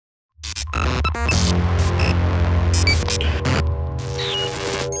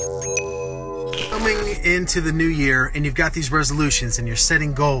into the new year and you've got these resolutions and you're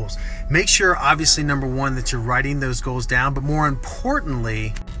setting goals, make sure, obviously, number one, that you're writing those goals down, but more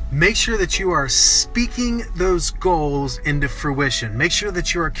importantly, make sure that you are speaking those goals into fruition. Make sure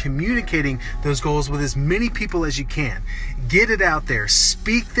that you are communicating those goals with as many people as you can. Get it out there.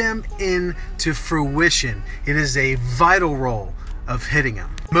 Speak them into fruition. It is a vital role of hitting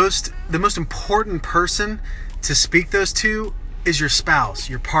them. The most important person to speak those to is your spouse,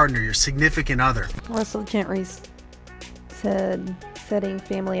 your partner, your significant other. Russell Gentry said setting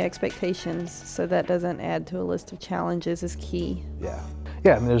family expectations so that doesn't add to a list of challenges is key. Yeah,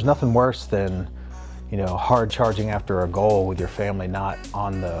 I mean, there's nothing worse than, hard charging after a goal with your family not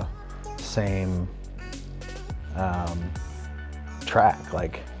on the same track.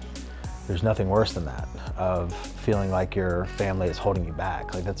 Like, there's nothing worse than that, of feeling like your family is holding you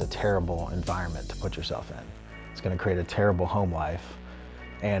back. Like, that's a terrible environment to put yourself in. It's going to create a terrible home life,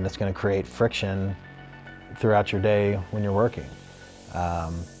 and it's going to create friction throughout your day when you're working.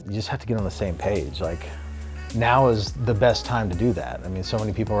 You just have to get on the same page. Like, now is the best time to do that. I mean, so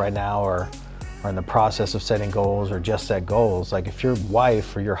many people right now are in the process of setting goals or just set goals. Like, if your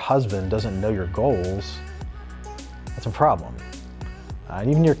wife or your husband doesn't know your goals, that's a problem. And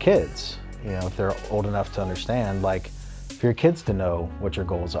even your kids, if they're old enough to understand, like, for your kids to know what your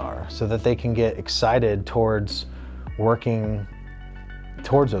goals are so that they can get excited towards working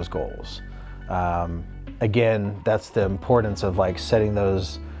towards those goals. Again, that's the importance of like setting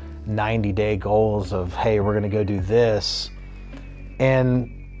those 90-day goals of, hey, we're gonna go do this, and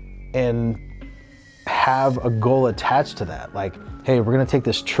have a goal attached to that. Like, hey, we're gonna take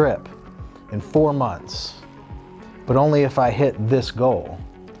this trip in 4 months, but only if I hit this goal.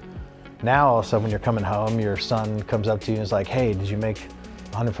 Now, all of a sudden, when you're coming home, your son comes up to you and is like, hey, did you make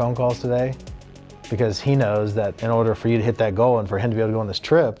 100 phone calls today? Because he knows that in order for you to hit that goal and for him to be able to go on this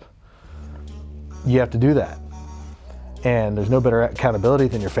trip, you have to do that. And there's no better accountability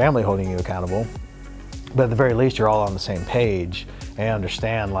than your family holding you accountable. But at the very least, you're all on the same page and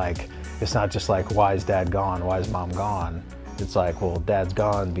understand, like, it's not just like, why is dad gone? Why is mom gone? It's like, well, dad's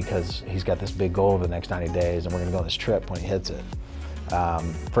gone because he's got this big goal over the next 90 days and we're gonna go on this trip when he hits it.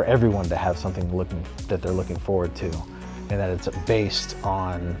 For everyone to have something that they're looking forward to, and that it's based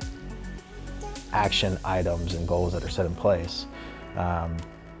on action items and goals that are set in place. I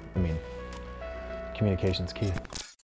mean, communication's key.